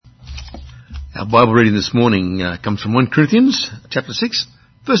Our Bible reading this morning comes from 1 Corinthians chapter 6,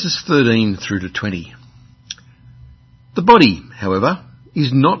 verses 13 through to 20. The body, however,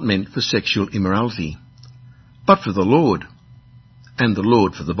 is not meant for sexual immorality, but for the Lord, and the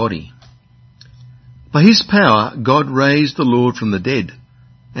Lord for the body. By his power God raised the Lord from the dead,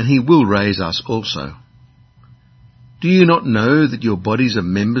 and he will raise us also. Do you not know that your bodies are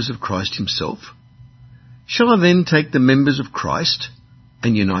members of Christ himself? Shall I then take the members of Christ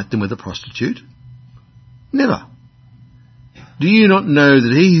and unite them with a prostitute? Never. Do you not know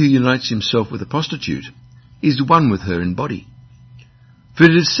that he who unites himself with a prostitute is one with her in body? For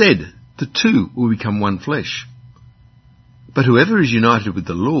it is said, the two will become one flesh. But whoever is united with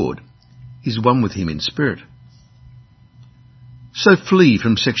the Lord is one with him in spirit. So flee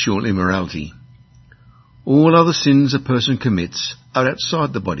from sexual immorality. All other sins a person commits are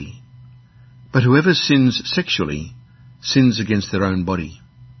outside the body, but whoever sins sexually sins against their own body.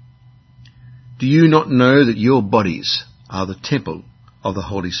 Do you not know that your bodies are the temple of the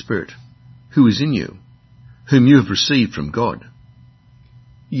Holy Spirit, who is in you, whom you have received from God?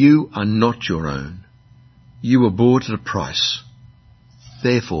 You are not your own. You were bought at a price.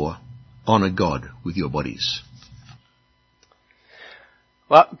 Therefore, honour God with your bodies.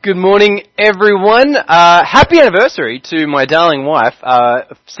 Well, good morning, everyone. Happy anniversary to my darling wife.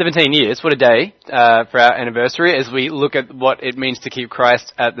 17 years. What a day for our anniversary as we look at what it means to keep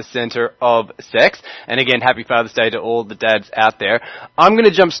Christ at the centre of sex. And again, happy Father's Day to all the dads out there. I'm going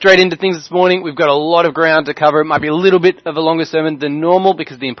to jump straight into things this morning. We've got a lot of ground to cover. It might be a little bit of a longer sermon than normal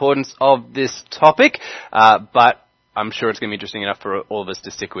because of the importance of this topic. But I'm sure it's going to be interesting enough for all of us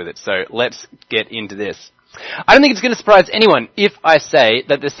to stick with it. So let's get into this. I don't think it's going to surprise anyone if I say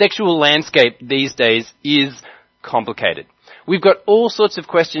that the sexual landscape these days is complicated. We've got all sorts of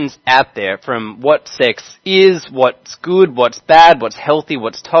questions out there, from what sex is, what's good, what's bad, what's healthy,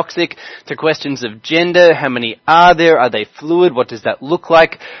 what's toxic, to questions of gender. How many are there? Are they fluid? What does that look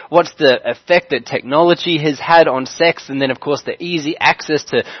like? What's the effect that technology has had on sex? And then, of course, the easy access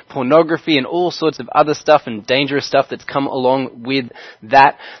to pornography and all sorts of other stuff and dangerous stuff that's come along with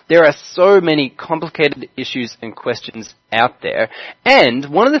that. There are so many complicated issues and questions out there. And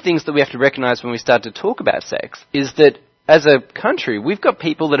one of the things that we have to recognize when we start to talk about sex is that as a country, we've got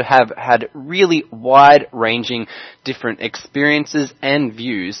people that have had really wide-ranging different experiences and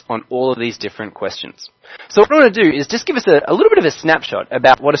views on all of these different questions. So what I want to do is just give us a little bit of a snapshot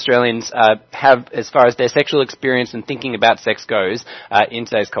about what Australians have as far as their sexual experience and thinking about sex goes in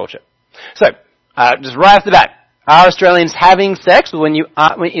today's culture. So, just right off the bat, are Australians having sex? When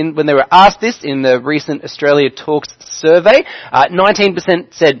they were asked this in the recent Australia Talks survey,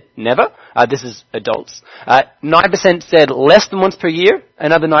 19% said never. This is adults. 9% said less than once per year.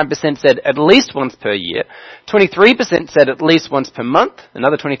 Another 9% said at least once per year. 23% said at least once per month.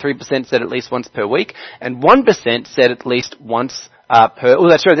 Another 23% said at least once per week. And 1% said at least once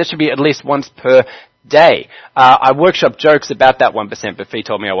that should be at least once per day. I workshop jokes about that 1%, but Fee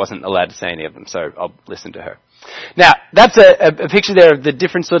told me I wasn't allowed to say any of them, so I'll listen to her. Now, that's a picture there of the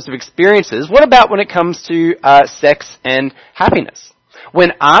different sorts of experiences. What about when it comes to sex and happiness?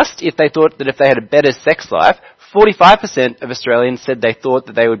 When asked if they thought that if they had a better sex life, 45% of Australians said they thought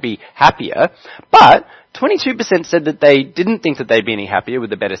that they would be happier, but 22% said that they didn't think that they'd be any happier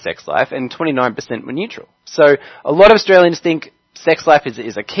with a better sex life, and 29% were neutral. So a lot of Australians think sex life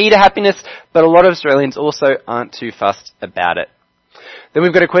is a key to happiness, but a lot of Australians also aren't too fussed about it. Then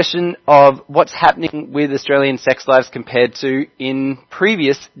we've got a question of what's happening with Australian sex lives compared to in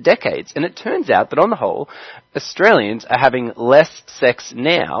previous decades. And it turns out that on the whole, Australians are having less sex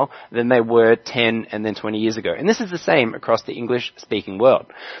now than they were 10 and then 20 years ago. And this is the same across the English-speaking world.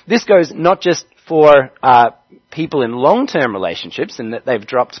 This goes not just for people in long-term relationships, and that they've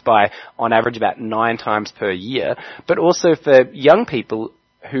dropped by, on average, about 9 times per year, but also for young people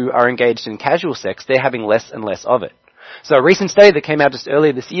who are engaged in casual sex, they're having less and less of it. So a recent study that came out just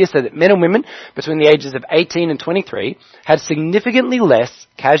earlier this year said that men and women between the ages of 18 and 23 had significantly less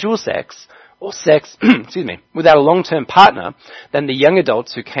casual sex or sex, without a long-term partner than the young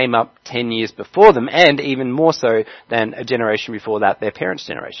adults who came up 10 years before them, and even more so than a generation before that, their parents'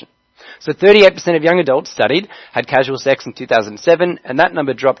 generation. So 38% of young adults studied had casual sex in 2007, and that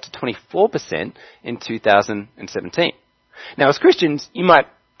number dropped to 24% in 2017. Now, as Christians, you might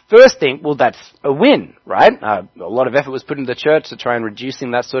first think, well, that's a win, right? A lot of effort was put into the church to try and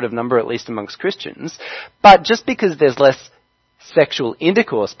reducing that sort of number, at least amongst Christians. But just because there's less sexual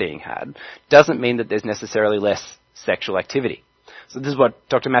intercourse being had doesn't mean that there's necessarily less sexual activity. So this is what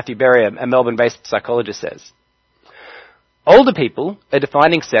Dr. Matthew Berry, a Melbourne-based psychologist, says. Older people are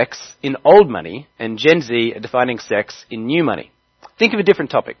defining sex in old money, and Gen Z are defining sex in new money. Think of a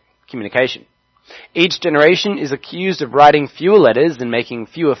different topic, communication. Each generation is accused of writing fewer letters and making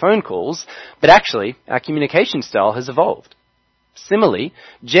fewer phone calls, but actually, our communication style has evolved. Similarly,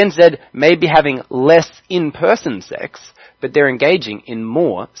 Gen Z may be having less in-person sex, but they're engaging in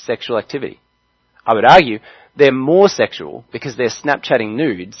more sexual activity. I would argue they're more sexual because they're Snapchatting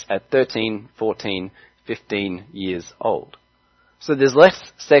nudes at 13, 14, 15 years old. So there's less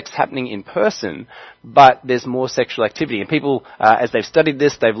sex happening in person, but there's more sexual activity. And people, as they've studied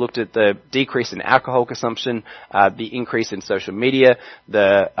this, they've looked at the decrease in alcohol consumption, the increase in social media,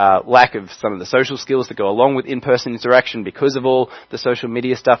 the lack of some of the social skills that go along with in-person interaction because of all the social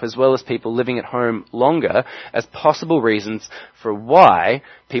media stuff, as well as people living at home longer, as possible reasons for why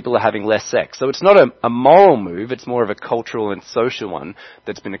people are having less sex. So it's not a moral move, it's more of a cultural and social one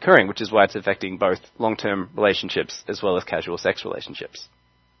that's been occurring, which is why it's affecting both long-term relationships as well as casual sex relationships.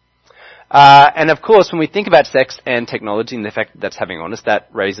 And of course, when we think about sex and technology and the effect that that's having on us, that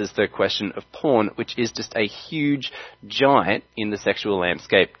raises the question of porn, which is just a huge giant in the sexual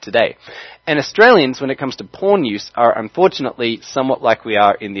landscape today. And Australians, when it comes to porn use, are unfortunately somewhat like we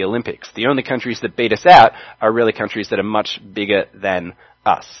are in the Olympics. The only countries that beat us out are really countries that are much bigger than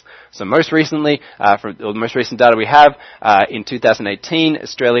us. So most recently, from the most recent data we have, in 2018,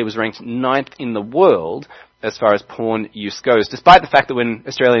 Australia was ranked 9th in the world as far as porn use goes, despite the fact that when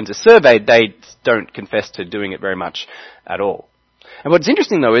Australians are surveyed, they don't confess to doing it very much at all. And what's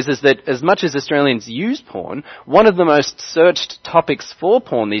interesting though is that as much as Australians use porn, one of the most searched topics for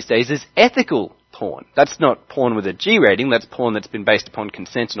porn these days is ethical porn. That's not porn with a G rating, that's porn that's been based upon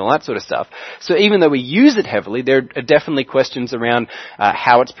consent and all that sort of stuff. So even though we use it heavily, there are definitely questions around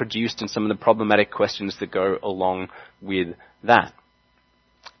how it's produced and some of the problematic questions that go along with that.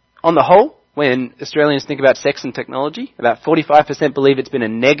 On the whole, when Australians think about sex and technology, about 45% believe it's been a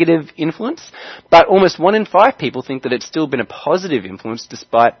negative influence, but almost 1 in 5 people think that it's still been a positive influence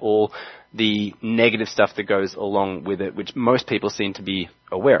despite all the negative stuff that goes along with it, which most people seem to be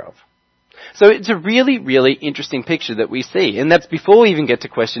aware of. So it's a really, really interesting picture that we see, and that's before we even get to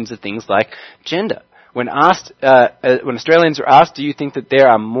questions of things like gender. When Australians are asked, do you think that there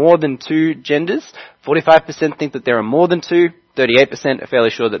are more than 2 genders? 45% think that there are more than 2. 38% are fairly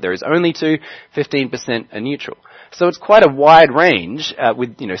sure that there is only 2. 15% are neutral. So it's quite a wide range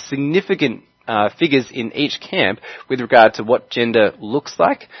with significant figures in each camp with regard to what gender looks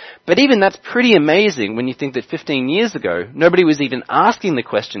like. But even that's pretty amazing when you think that 15 years ago, nobody was even asking the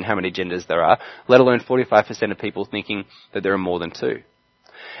question how many genders there are, let alone 45% of people thinking that there are more than 2.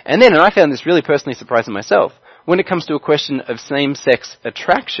 And I found this really personally surprising myself, when it comes to a question of same-sex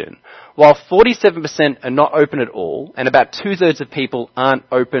attraction, while 47% are not open at all, and about 2/3 of people aren't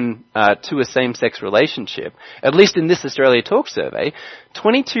open to a same-sex relationship, at least in this Australia Talk survey,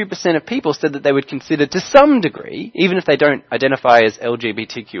 22% of people said that they would consider to some degree, even if they don't identify as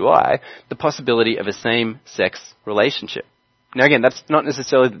LGBTQI, the possibility of a same-sex relationship. Now again, that's not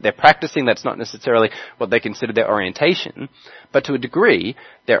necessarily that they're practicing, that's not necessarily what they consider their orientation, but to a degree,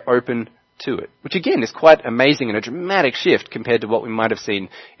 they're open to it, which again is quite amazing and a dramatic shift compared to what we might have seen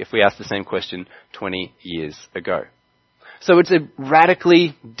if we asked the same question 20 years ago. So it's a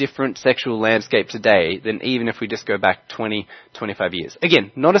radically different sexual landscape today than even if we just go back 20, 25 years.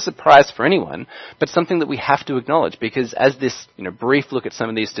 Again, not a surprise for anyone, but something that we have to acknowledge because as this brief look at some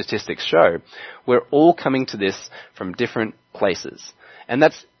of these statistics show, we're all coming to this from different places. And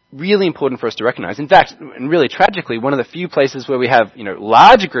that's really important for us to recognize. In fact, and really tragically, one of the few places where we have,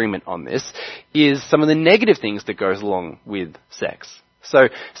 large agreement on this is some of the negative things that goes along with sex. So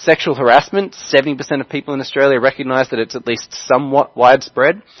sexual harassment, 70% of people in Australia recognize that it's at least somewhat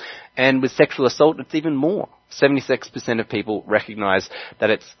widespread. And with sexual assault, it's even more. 76% of people recognize that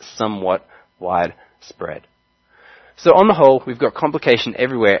it's somewhat widespread. So on the whole, we've got complication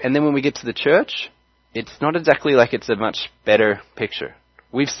everywhere. And then when we get to the church, it's not exactly like it's a much better picture.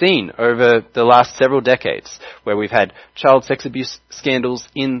 We've seen over the last several decades where we've had child sex abuse scandals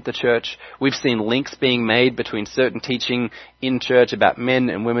in the church. We've seen links being made between certain teaching in church about men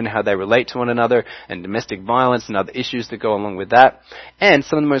and women, how they relate to one another, and domestic violence and other issues that go along with that. And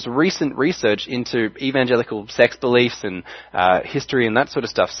some of the most recent research into evangelical sex beliefs and history and that sort of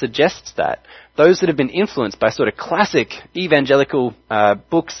stuff suggests that those that have been influenced by sort of classic evangelical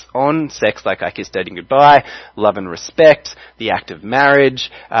books on sex like I Kiss Dating Goodbye, Love and Respect, The Act of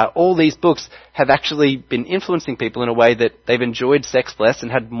Marriage, all these books have actually been influencing people in a way that they've enjoyed sex less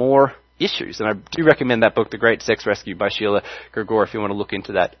and had more issues. And I do recommend that book, The Great Sex Rescue by Sheila Gregor, if you want to look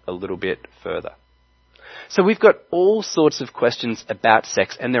into that a little bit further. So we've got all sorts of questions about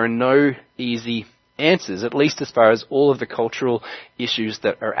sex and there are no easy answers, at least as far as all of the cultural issues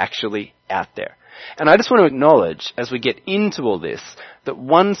that are actually out there. And I just want to acknowledge, as we get into all this, that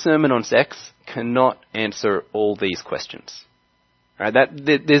one sermon on sex cannot answer all these questions. Right?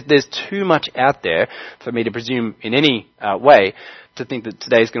 There's too much out there for me to presume in any way to think that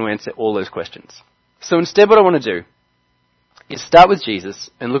today is going to answer all those questions. So instead what I want to do is start with Jesus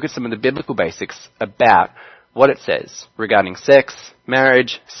and look at some of the biblical basics about what it says regarding sex,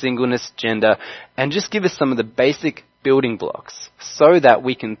 marriage, singleness, gender, and just give us some of the basic building blocks so that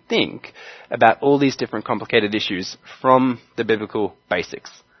we can think about all these different complicated issues from the biblical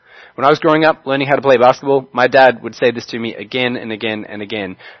basics. When I was growing up, learning how to play basketball, my dad would say this to me again and again and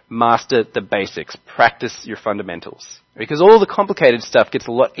again: master the basics, practice your fundamentals. Because all the complicated stuff gets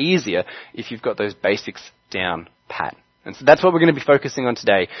a lot easier if you've got those basics down pat. And so that's what we're going to be focusing on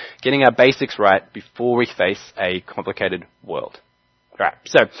today, getting our basics right before we face a complicated world. Alright,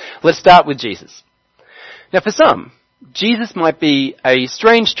 so let's start with Jesus. Now for some, Jesus might be a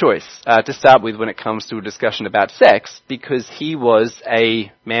strange choice to start with when it comes to a discussion about sex, because he was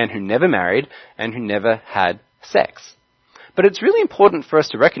a man who never married and who never had sex. But it's really important for us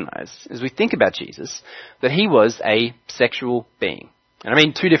to recognize, as we think about Jesus, that he was a sexual being. And I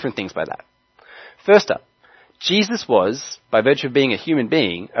mean two different things by that. First up, Jesus was, by virtue of being a human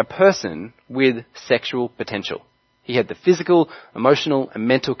being, a person with sexual potential. He had the physical, emotional, and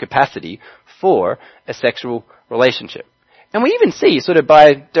mental capacity for a sexual relationship. And we even see, sort of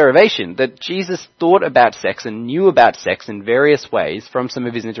by derivation, that Jesus thought about sex and knew about sex in various ways from some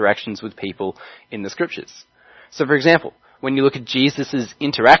of his interactions with people in the scriptures. So for example, when you look at Jesus'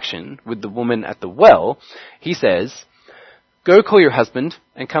 interaction with the woman at the well, he says, "Go call your husband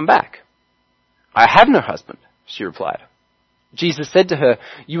and come back." "I have no husband," she replied. Jesus said to her,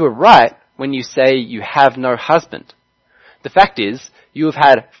 "You are right when you say you have no husband. The fact is, you have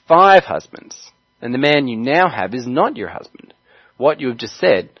had 5 husbands, and the man you now have is not your husband. What you have just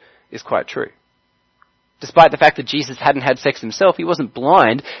said is quite true." Despite the fact that Jesus hadn't had sex himself, he wasn't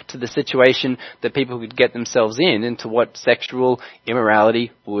blind to the situation that people could get themselves in and to what sexual immorality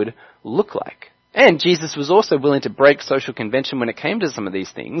would look like. And Jesus was also willing to break social convention when it came to some of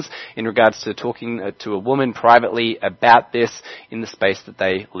these things in regards to talking to a woman privately about this in the space that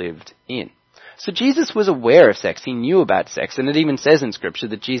they lived in. So Jesus was aware of sex. He knew about sex. And it even says in Scripture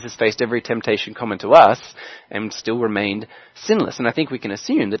that Jesus faced every temptation common to us and still remained sinless. And I think we can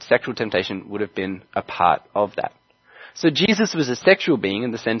assume that sexual temptation would have been a part of that. So Jesus was a sexual being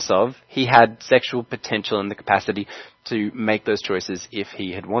in the sense of he had sexual potential and the capacity to make those choices if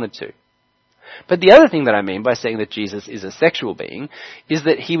he had wanted to. But the other thing that I mean by saying that Jesus is a sexual being is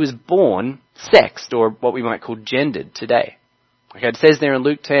that he was born sexed, or what we might call gendered today. Okay, it says there in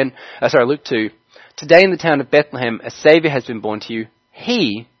Luke 2, "Today in the town of Bethlehem, a Saviour has been born to you.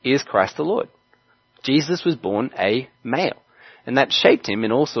 He is Christ the Lord." Jesus was born a male, and that shaped him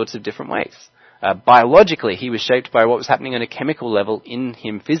in all sorts of different ways. Biologically, he was shaped by what was happening on a chemical level in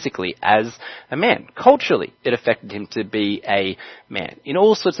him physically as a man. Culturally, it affected him to be a man. In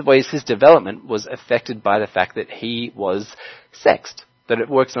all sorts of ways, his development was affected by the fact that he was sexed, that it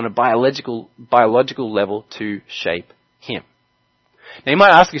works on a biological level to shape him. Now you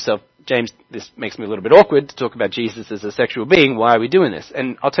might ask yourself, "James, this makes me a little bit awkward to talk about Jesus as a sexual being. Why are we doing this?"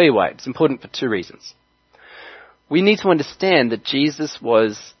 And I'll tell you why. It's important for 2 reasons. We need to understand that Jesus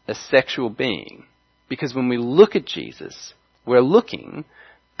was a sexual being because when we look at Jesus, we're looking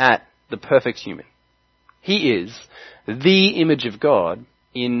at the perfect human. He is the image of God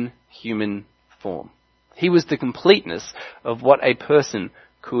in human form. He was the completeness of what a person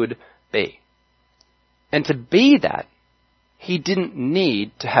could be. And to be that, he didn't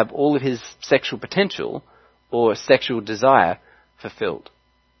need to have all of his sexual potential or sexual desire fulfilled.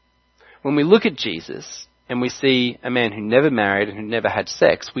 When we look at Jesus and we see a man who never married and who never had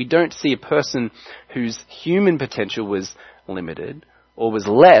sex, we don't see a person whose human potential was limited or was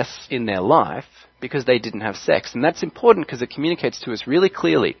less in their life because they didn't have sex. And that's important because it communicates to us really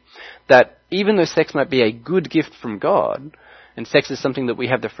clearly that even though sex might be a good gift from God, and sex is something that we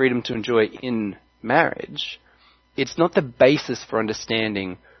have the freedom to enjoy in marriage, it's not the basis for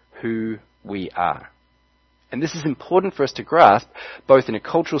understanding who we are. And this is important for us to grasp, both in a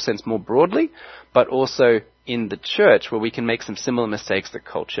cultural sense more broadly, but also in the church where we can make some similar mistakes that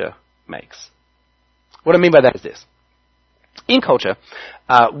culture makes. What I mean by that is this. In culture,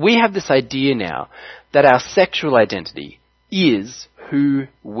 we have this idea now that our sexual identity is who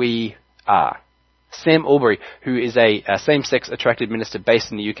we are. Sam Albury, who is a same-sex attracted minister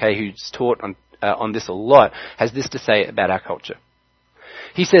based in the UK who's taught on this a lot, has this to say about our culture.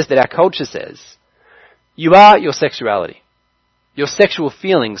 He says that our culture says, "You are your sexuality. Your sexual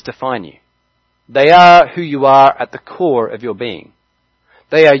feelings define you. They are who you are at the core of your being.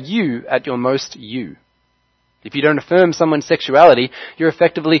 They are you at your most you. If you don't affirm someone's sexuality, you're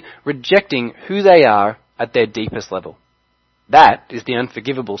effectively rejecting who they are at their deepest level. That is the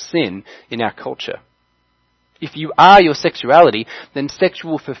unforgivable sin in our culture. If you are your sexuality, then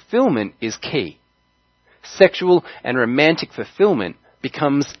sexual fulfillment is key. Sexual and romantic fulfillment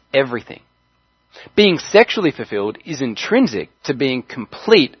becomes everything. Being sexually fulfilled is intrinsic to being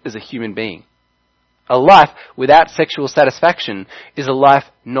complete as a human being. A life without sexual satisfaction is a life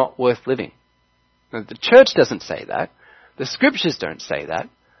not worth living. Now, the church doesn't say that. The scriptures don't say that.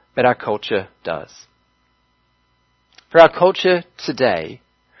 But our culture does. For our culture today,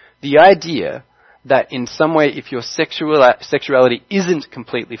 the idea that in some way if your sexuality isn't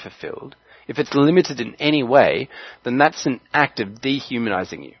completely fulfilled, if it's limited in any way, then that's an act of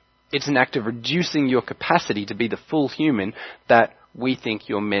dehumanizing you. It's an act of reducing your capacity to be the full human that we think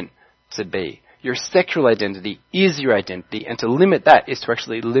you're meant to be. Your sexual identity is your identity, and to limit that is to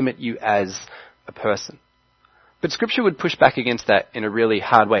actually limit you as a person. But Scripture would push back against that in a really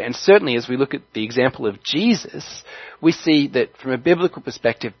hard way. And certainly as we look at the example of Jesus, we see that from a biblical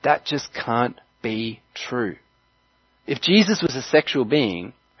perspective, that just can't be true. If Jesus was a sexual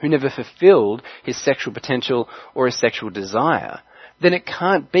being who never fulfilled his sexual potential or his sexual desire, then it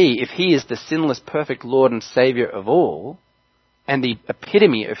can't be, if he is the sinless, perfect Lord and Saviour of all, and the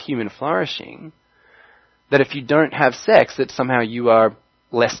epitome of human flourishing, that if you don't have sex, that somehow you are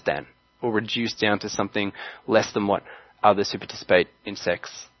less than, or reduced down to something less than what others who participate in sex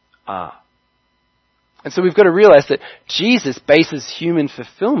are. And so we've got to realize that Jesus bases human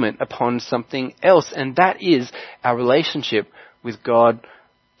fulfillment upon something else, and that is our relationship with God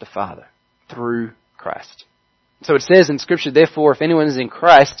the Father through Christ. So it says in Scripture, therefore, if anyone is in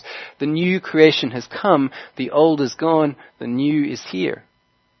Christ, the new creation has come, the old is gone, the new is here.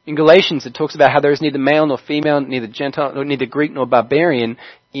 In Galatians, it talks about how there is neither male nor female, neither Gentile, nor neither Greek nor barbarian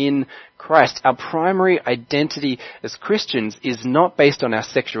in Christ. Our primary identity as Christians is not based on our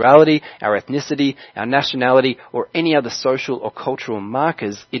sexuality, our ethnicity, our nationality, or any other social or cultural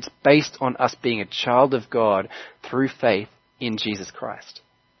markers. It's based on us being a child of God through faith in Jesus Christ.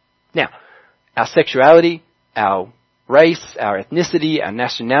 Now, our sexuality, our race, our ethnicity, our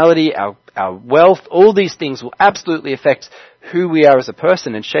nationality, our wealth, all these things will absolutely affect who we are as a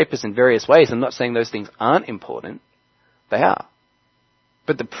person and shape us in various ways. I'm not saying those things aren't important. They are.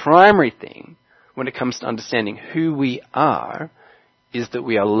 But the primary thing when it comes to understanding who we are is that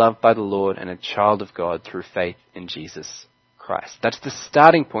we are loved by the Lord and a child of God through faith in Jesus Christ. That's the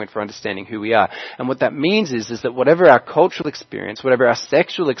starting point for understanding who we are. And what that means is that whatever our cultural experience, whatever our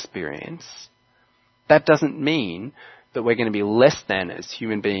sexual experience, that doesn't mean that we're going to be less than as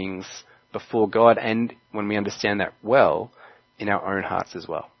human beings before God, and when we understand that well, in our own hearts as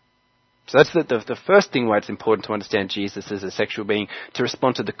well. So that's the first thing why it's important to understand Jesus as a sexual being, to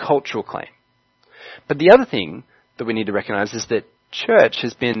respond to the cultural claim. But the other thing that we need to recognize is that church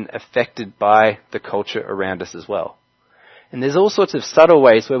has been affected by the culture around us as well. And there's all sorts of subtle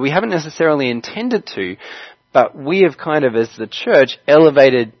ways where we haven't necessarily intended to, but we have kind of, as the church,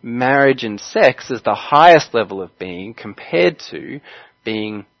 elevated marriage and sex as the highest level of being compared to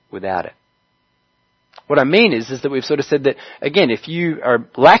being without it. What I mean is that we've sort of said that, again, if you are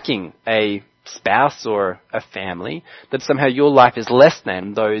lacking a spouse or a family, that somehow your life is less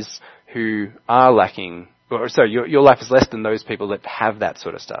than those who are lacking, or sorry, your life is less than those people that have that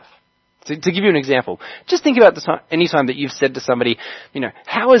sort of stuff. So to give you an example, just think about any time that you've said to somebody,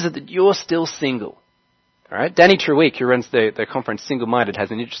 how is it that you're still single? All right, Danny Treweek, who runs the conference Single Minded,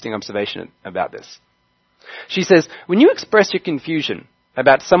 has an interesting observation about this. She says, when you express your confusion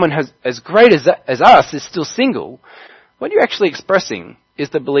about someone as great as us is still single, what you're actually expressing is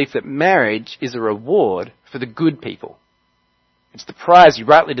the belief that marriage is a reward for the good people. It's the prize you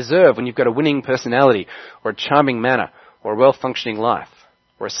rightly deserve when you've got a winning personality, or a charming manner, or a well-functioning life,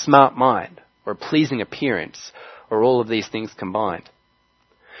 or a smart mind, or a pleasing appearance, or all of these things combined.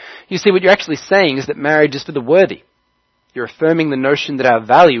 You see, what you're actually saying is that marriage is for the worthy. You're affirming the notion that our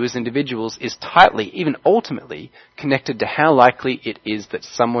value as individuals is tightly, even ultimately, connected to how likely it is that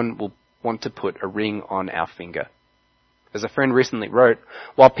someone will want to put a ring on our finger. As a friend recently wrote,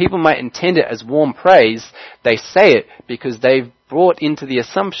 while people might intend it as warm praise, they say it because they've brought into the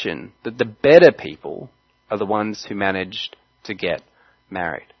assumption that the better people are the ones who managed to get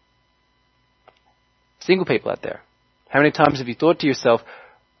married. Single people out there, how many times have you thought to yourself,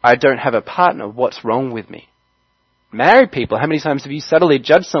 I don't have a partner, what's wrong with me? Married people, how many times have you subtly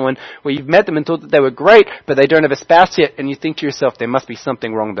judged someone where you've met them and thought that they were great, but they don't have a spouse yet, and you think to yourself, there must be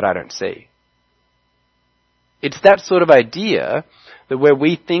something wrong that I don't see? It's that sort of idea that where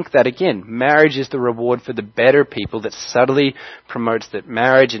we think that, again, marriage is the reward for the better people, that subtly promotes that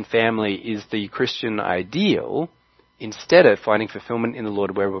marriage and family is the Christian ideal, instead of finding fulfillment in the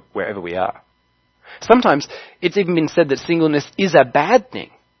Lord wherever we are. Sometimes it's even been said that singleness is a bad thing.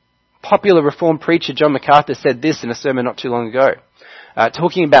 Popular Reformed preacher John MacArthur said this in a sermon not too long ago.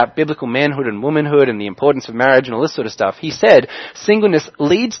 Talking about biblical manhood and womanhood and the importance of marriage and all this sort of stuff, he said, singleness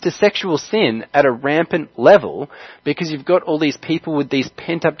leads to sexual sin at a rampant level because you've got all these people with these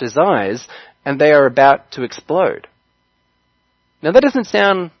pent-up desires and they are about to explode. Now that doesn't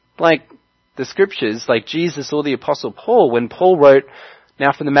sound like the scriptures, like Jesus or the Apostle Paul, when Paul wrote,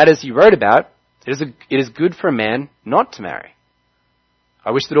 now for the matters you wrote about, it is good for a man not to marry.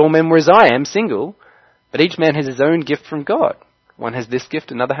 I wish that all men were as I am, single, but each man has his own gift from God. One has this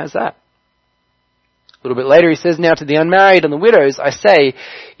gift, another has that. A little bit later he says, now to the unmarried and the widows, I say,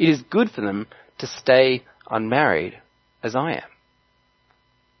 it is good for them to stay unmarried as I am.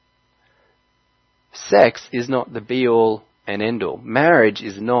 Sex is not the be-all and end-all. Marriage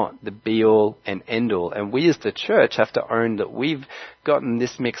is not the be-all and end-all. And we as the church have to own that we've gotten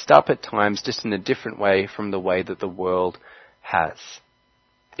this mixed up at times, just in a different way from the way that the world has.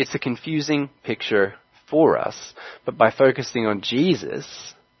 It's a confusing picture for us, but by focusing on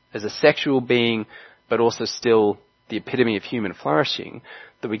Jesus as a sexual being, but also still the epitome of human flourishing,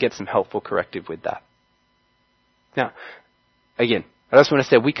 that we get some helpful corrective with that. Now, again, I just want to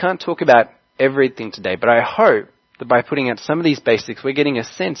say we can't talk about everything today, but I hope that by putting out some of these basics, we're getting a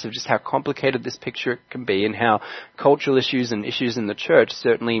sense of just how complicated this picture can be and how cultural issues and issues in the church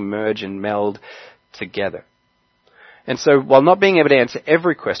certainly merge and meld together. And so, while not being able to answer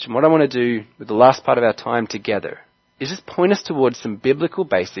every question, what I want to do with the last part of our time together is just point us towards some biblical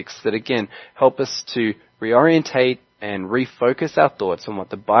basics that, again, help us to reorientate and refocus our thoughts on what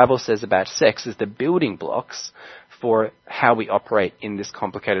the Bible says about sex as the building blocks for how we operate in this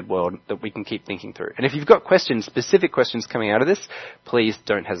complicated world that we can keep thinking through. And if you've got questions, specific questions coming out of this, please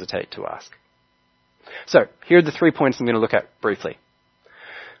don't hesitate to ask. So, here are the 3 points I'm going to look at briefly.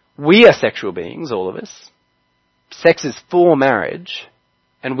 We are sexual beings, all of us. Sex is for marriage,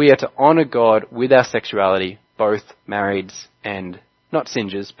 and we are to honour God with our sexuality, both marrieds and not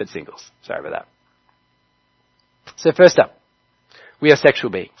singers, but singles. Sorry about that. So first up, we are sexual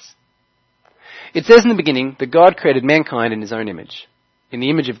beings. It says in the beginning that God created mankind in his own image. In the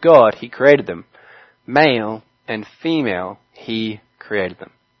image of God, he created them. Male and female, he created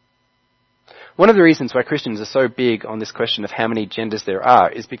them. One of the reasons why Christians are so big on this question of how many genders there are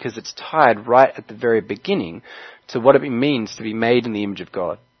is because it's tied right at the very beginning to what it means to be made in the image of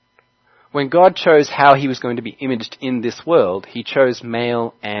God. When God chose how he was going to be imaged in this world, he chose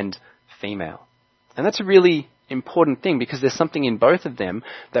male and female. And that's a really important thing because there's something in both of them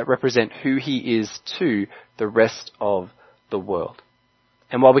that represent who he is to the rest of the world.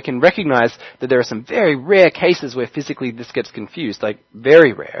 And while we can recognize that there are some very rare cases where physically this gets confused, like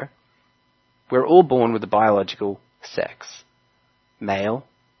very rare, we're all born with a biological sex, male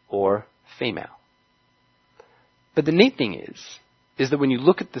or female. But the neat thing is that when you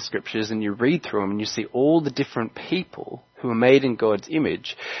look at the scriptures and you read through them and you see all the different people who are made in God's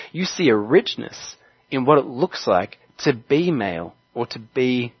image, you see a richness in what it looks like to be male or to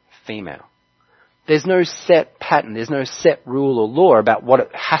be female. There's no set pattern, there's no set rule or law about what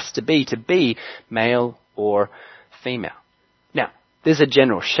it has to be male or female. Now, there's a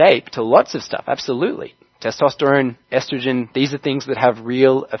general shape to lots of stuff, absolutely. Testosterone, estrogen, these are things that have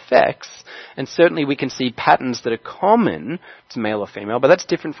real effects. And certainly we can see patterns that are common to male or female, but that's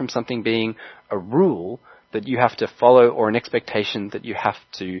different from something being a rule that you have to follow or an expectation that you have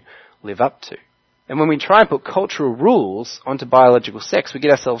to live up to. And when we try and put cultural rules onto biological sex, we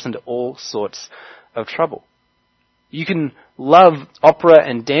get ourselves into all sorts of trouble. You can love opera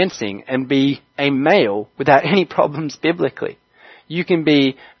and dancing and be a male without any problems biblically. You can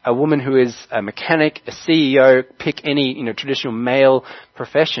be a woman who is a mechanic, a CEO, pick any, traditional male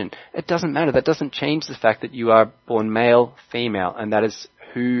profession. It doesn't matter. That doesn't change the fact that you are born male, female, and that is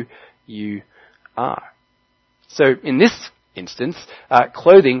who you are. So in this instance,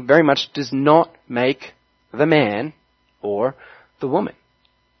 clothing very much does not make the man or the woman.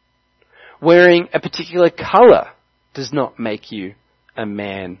 Wearing a particular colour does not make you a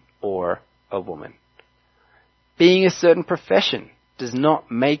man or a woman. Being a certain profession does not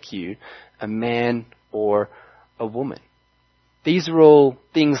make you a man or a woman. These are all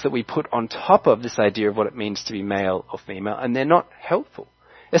things that we put on top of this idea of what it means to be male or female, and they're not helpful.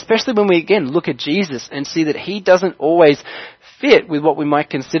 Especially when we, again, look at Jesus and see that he doesn't always fit with what we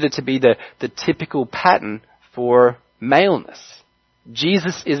might consider to be the typical pattern for maleness.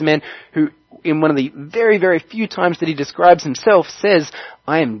 Jesus is a man who, in one of the very, very few times that he describes himself, says,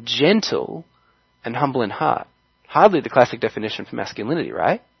 I am gentle and humble in heart. Hardly the classic definition for masculinity,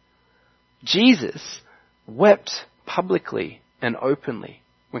 right? Jesus wept publicly and openly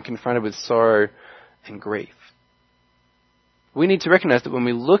when confronted with sorrow and grief. We need to recognize that when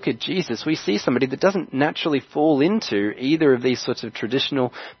we look at Jesus, we see somebody that doesn't naturally fall into either of these sorts of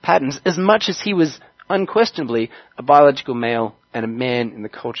traditional patterns, as much as he was unquestionably a biological male and a man in the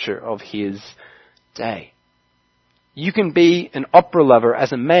culture of his day. You can be an opera lover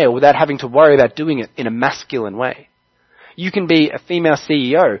as a male without having to worry about doing it in a masculine way. You can be a female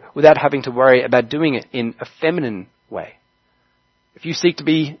CEO without having to worry about doing it in a feminine way. If you seek to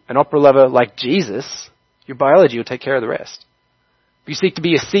be an opera lover like Jesus, your biology will take care of the rest. If you seek to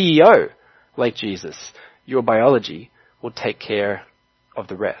be a CEO like Jesus, your biology will take care of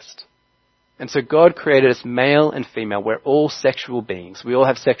the rest. And so God created us male and female. We're all sexual beings. We all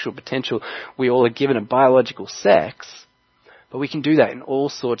have sexual potential. We all are given a biological sex, but we can do that in all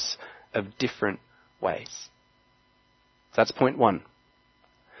sorts of different ways. So that's point one.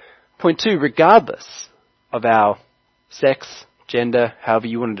 Point two, regardless of our sex, gender, however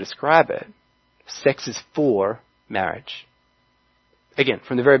you want to describe it, sex is for marriage. Again,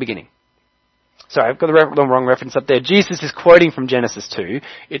 from the very beginning. Sorry, I've got the wrong reference up there. Jesus is quoting from Genesis 2.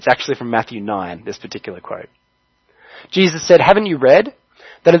 It's actually from Matthew 9, this particular quote. Jesus said, haven't you read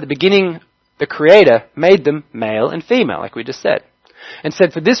that at the beginning the Creator made them male and female, like we just said, and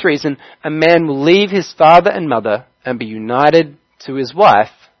said for this reason, a man will leave his father and mother and be united to his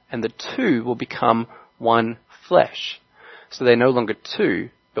wife, and the two will become one flesh. So they're no longer two,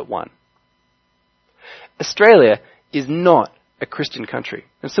 but one. Australia is not a Christian country.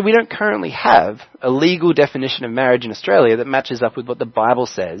 And so we don't currently have a legal definition of marriage in Australia that matches up with what the Bible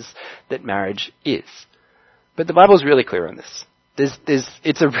says that marriage is. But the Bible is really clear on this.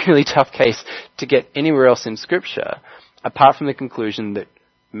 It's a really tough case to get anywhere else in Scripture apart from the conclusion that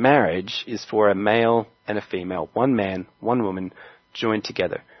marriage is for a male and a female, one man, one woman, joined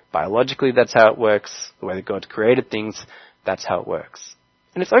together. Biologically, that's how it works. The way that God created things, that's how it works.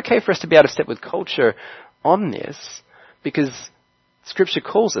 And it's okay for us to be out of step with culture on this, because Scripture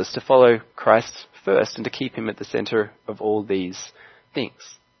calls us to follow Christ first and to keep him at the center of all these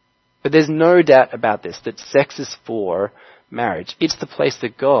things. But there's no doubt about this, that sex is for marriage. It's the place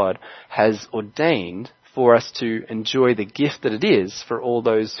that God has ordained for us to enjoy the gift that it is for all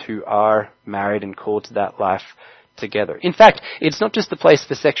those who are married and called to that life together. In fact, it's not just the place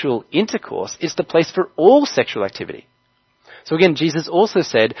for sexual intercourse, it's the place for all sexual activity. So again, Jesus also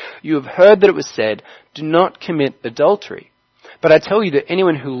said, you have heard that it was said, do not commit adultery. But I tell you that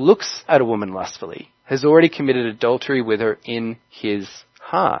anyone who looks at a woman lustfully has already committed adultery with her in his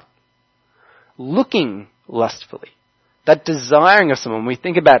heart. Looking lustfully, that desiring of someone. We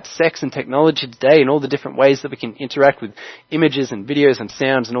think about sex and technology today and all the different ways that we can interact with images and videos and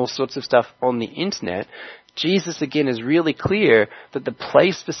sounds and all sorts of stuff on the internet. Jesus, again, is really clear that the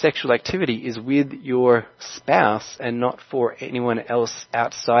place for sexual activity is with your spouse and not for anyone else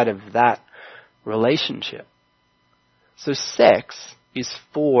outside of that relationship. So sex is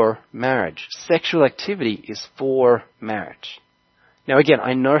for marriage. Sexual activity is for marriage. Now again,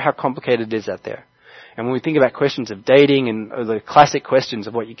 I know how complicated it is out there. And when we think about questions of dating and the classic questions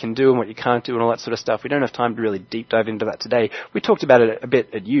of what you can do and what you can't do and all that sort of stuff, we don't have time to really deep dive into that today. We talked about it a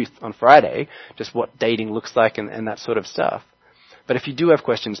bit at youth on Friday, just what dating looks like and that sort of stuff. But if you do have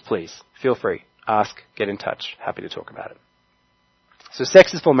questions, please, feel free. Ask, get in touch. Happy to talk about it. So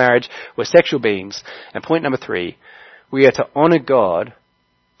sex is for marriage. We're sexual beings. And point number 3, we are to honor God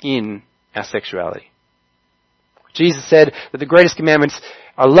in our sexuality. Jesus said that the greatest commandments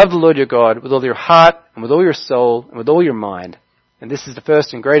are love the Lord your God with all your heart and with all your soul and with all your mind. And this is the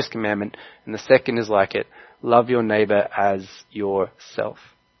first and greatest commandment. And the second is like it. Love your neighbor as yourself.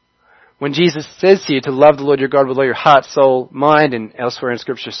 When Jesus says here to love the Lord your God with all your heart, soul, mind, and elsewhere in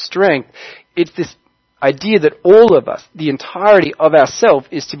Scripture, strength, it's this idea that all of us, the entirety of ourself,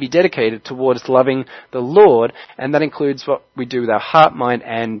 is to be dedicated towards loving the Lord. And that includes what we do with our heart, mind,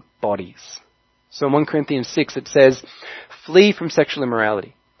 and bodies. So in 1 Corinthians 6 it says, flee from sexual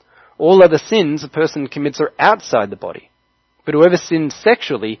immorality. All other sins a person commits are outside the body. But whoever sins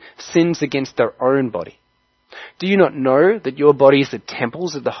sexually sins against their own body. Do you not know that your bodies are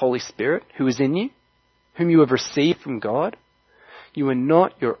temples of the Holy Spirit who is in you, whom you have received from God? You are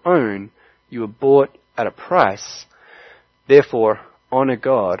not your own. You were bought at a price. Therefore, honor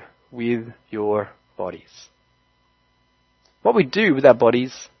God with your bodies. What we do with our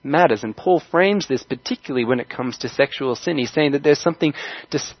bodies matters, and Paul frames this particularly when it comes to sexual sin. He's saying that there's something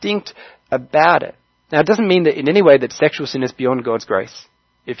distinct about it. Now, it doesn't mean that in any way that sexual sin is beyond God's grace.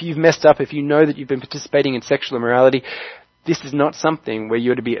 If you've messed up, if you know that you've been participating in sexual immorality, this is not something where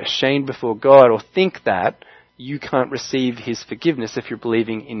you're to be ashamed before God or think that you can't receive His forgiveness if you're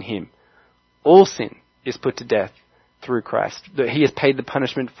believing in Him. All sin is put to death through Christ. That He has paid the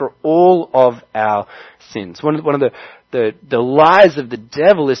punishment for all of our sins. One of the lies of the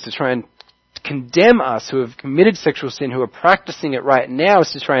devil is to try and condemn us who have committed sexual sin, who are practicing it right now, is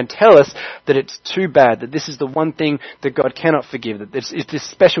to try and tell us that it's too bad, that this is the one thing that God cannot forgive, that it's this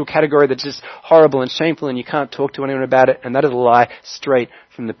special category that's just horrible and shameful and you can't talk to anyone about it, and that is a lie straight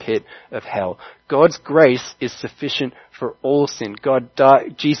from the pit of hell. God's grace is sufficient for all sin.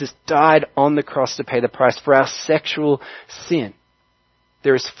 Jesus died on the cross to pay the price for our sexual sin.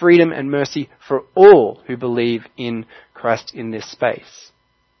 There is freedom and mercy for all who believe in Christ in this space.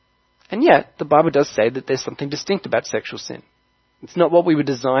 And yet, the Bible does say that there's something distinct about sexual sin. It's not what we were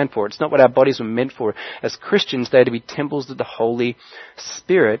designed for. It's not what our bodies were meant for. As Christians, they are to be temples of the Holy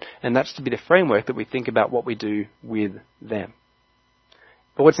Spirit, and that's to be the framework that we think about what we do with them.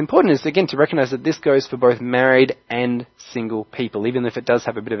 But what's important is, again, to recognize that this goes for both married and single people, even if it does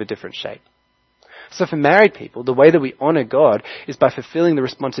have a bit of a different shape. So for married people, the way that we honour God is by fulfilling the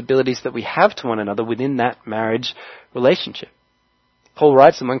responsibilities that we have to one another within that marriage relationship. Paul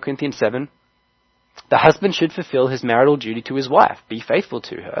writes in 1 Corinthians 7, the husband should fulfill his marital duty to his wife, be faithful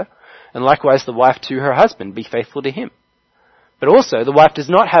to her, and likewise the wife to her husband, be faithful to him. But also the wife does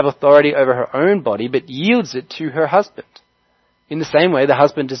not have authority over her own body, but yields it to her husband. In the same way, the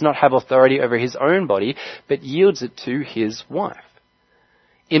husband does not have authority over his own body, but yields it to his wife.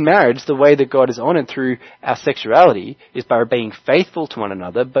 In marriage, the way that God is honoured through our sexuality is by being faithful to one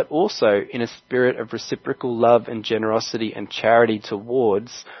another, but also in a spirit of reciprocal love and generosity and charity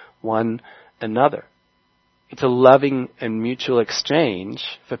towards one another. It's a loving and mutual exchange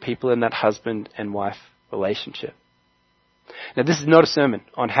for people in that husband and wife relationship. Now, this is not a sermon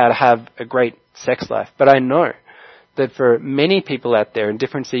on how to have a great sex life, but I know that for many people out there in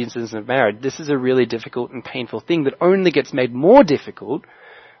different seasons of marriage, this is a really difficult and painful thing that only gets made more difficult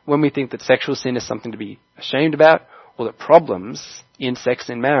when we think that sexual sin is something to be ashamed about, or that problems in sex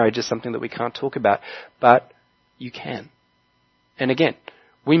and marriage is something that we can't talk about. But you can. And again,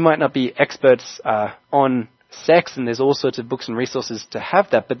 we might not be experts on sex, and there's all sorts of books and resources to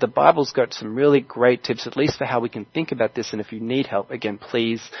have that, but the Bible's got some really great tips, at least for how we can think about this. And if you need help, again,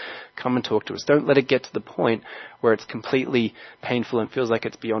 please come and talk to us. Don't let it get to the point where it's completely painful and feels like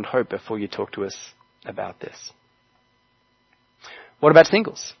it's beyond hope before you talk to us about this. What about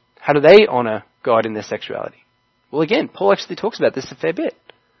singles? How do they honour God in their sexuality? Well, again, Paul actually talks about this a fair bit.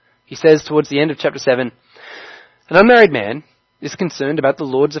 He says towards the end of chapter 7, an unmarried man is concerned about the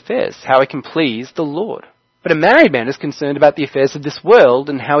Lord's affairs, how he can please the Lord. But a married man is concerned about the affairs of this world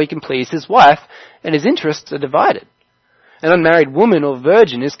and how he can please his wife, and his interests are divided. An unmarried woman or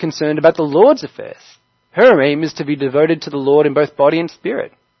virgin is concerned about the Lord's affairs. Her aim is to be devoted to the Lord in both body and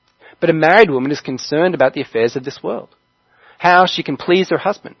spirit. But a married woman is concerned about the affairs of this world, how she can please her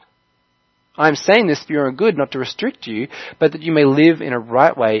husband. I am saying this for your own good, not to restrict you, but that you may live in a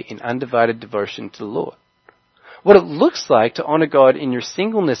right way in undivided devotion to the Lord. What it looks like to honour God in your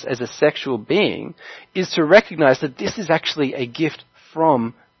singleness as a sexual being is to recognize that this is actually a gift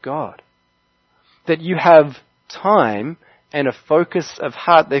from God. That you have time and a focus of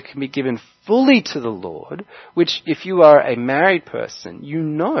heart that can be given fully to the Lord, which if you are a married person, you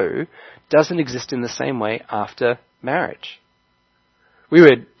know doesn't exist in the same way after marriage. We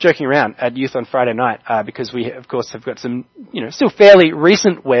were joking around at youth on Friday night because we, of course, have got some, still fairly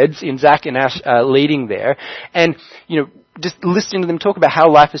recent weds in Zach and Ash leading there. And, just listening to them talk about how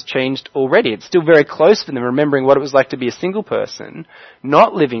life has changed already. It's still very close for them, remembering what it was like to be a single person,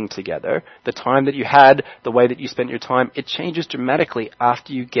 not living together, the time that you had, the way that you spent your time. It changes dramatically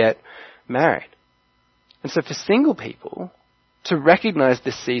after you get married. And so for single people, to recognize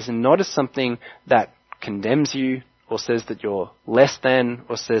this season not as something that condemns you, or says that you're less than,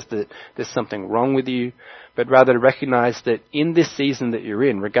 or says that there's something wrong with you, but rather to recognize that in this season that you're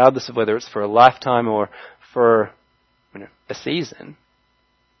in, regardless of whether it's for a lifetime or for a season,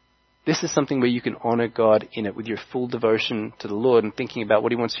 this is something where you can honour God in it with your full devotion to the Lord and thinking about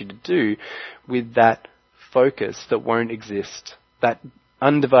what He wants you to do with that focus that won't exist, that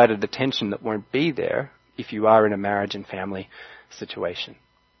undivided attention that won't be there if you are in a marriage and family situation.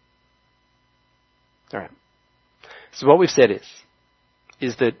 All right. So what we've said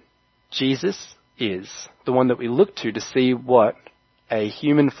is that Jesus is the one that we look to see what a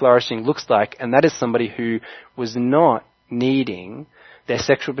human flourishing looks like, and that is somebody who was not needing their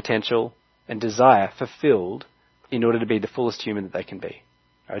sexual potential and desire fulfilled in order to be the fullest human that they can be.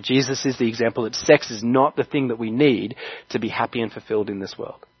 Jesus is the example that sex is not the thing that we need to be happy and fulfilled in this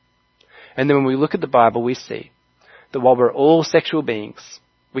world. And then when we look at the Bible, we see that while we're all sexual beings,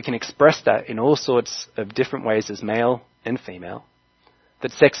 we can express that in all sorts of different ways as male and female.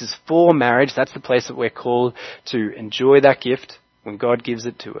 That sex is for marriage. That's the place that we're called to enjoy that gift when God gives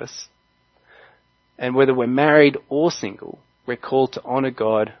it to us. And whether we're married or single, we're called to honor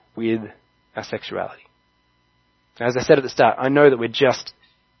God with our sexuality. As I said at the start, I know that we're just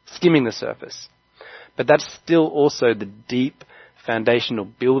skimming the surface, but that's still also the deep foundational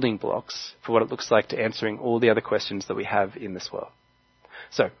building blocks for what it looks like to answering all the other questions that we have in this world.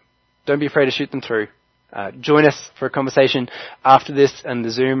 So, don't be afraid to shoot them through. Join us for a conversation after this and the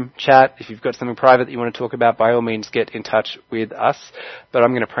Zoom chat. If you've got something private that you want to talk about, by all means get in touch with us. But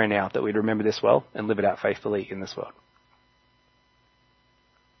I'm going to pray now that we'd remember this well and live it out faithfully in this world.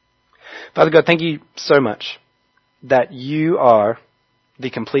 Father God, thank you so much that you are the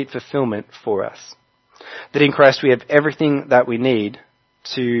complete fulfillment for us. That in Christ we have everything that we need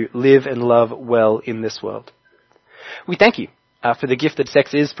to live and love well in this world. We thank you for the gift that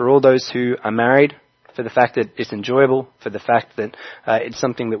sex is for all those who are married, for the fact that it's enjoyable, for the fact that it's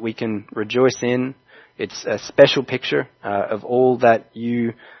something that we can rejoice in. It's a special picture of all that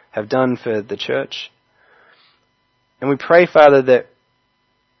you have done for the church. And we pray, Father, that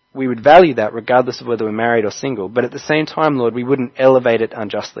we would value that regardless of whether we're married or single, but at the same time, Lord, we wouldn't elevate it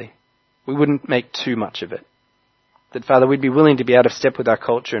unjustly. We wouldn't make too much of it. That, Father, we'd be willing to be out of step with our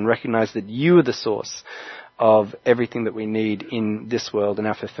culture and recognize that you are the source of everything that we need in this world and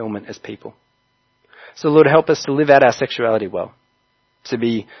our fulfillment as people. So, Lord, help us to live out our sexuality well, to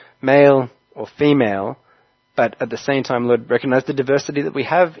be male or female, but at the same time, Lord, recognize the diversity that we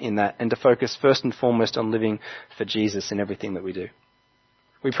have in that and to focus first and foremost on living for Jesus in everything that we do.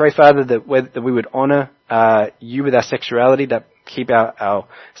 We pray, Father, that we would honor you with our sexuality, that keep our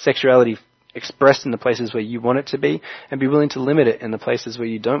sexuality expressed in the places where you want it to be, and be willing to limit it in the places where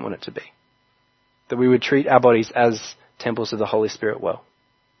you don't want it to be. That we would treat our bodies as temples of the Holy Spirit well.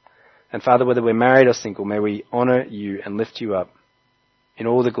 And Father, whether we're married or single, may we honor you and lift you up in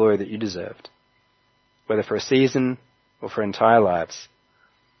all the glory that you deserved, whether for a season or for entire lives.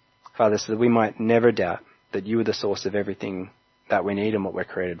 Father, so that we might never doubt that you are the source of everything that we need and what we're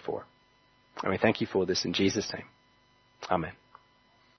created for. And we thank you for this in Jesus' name. Amen.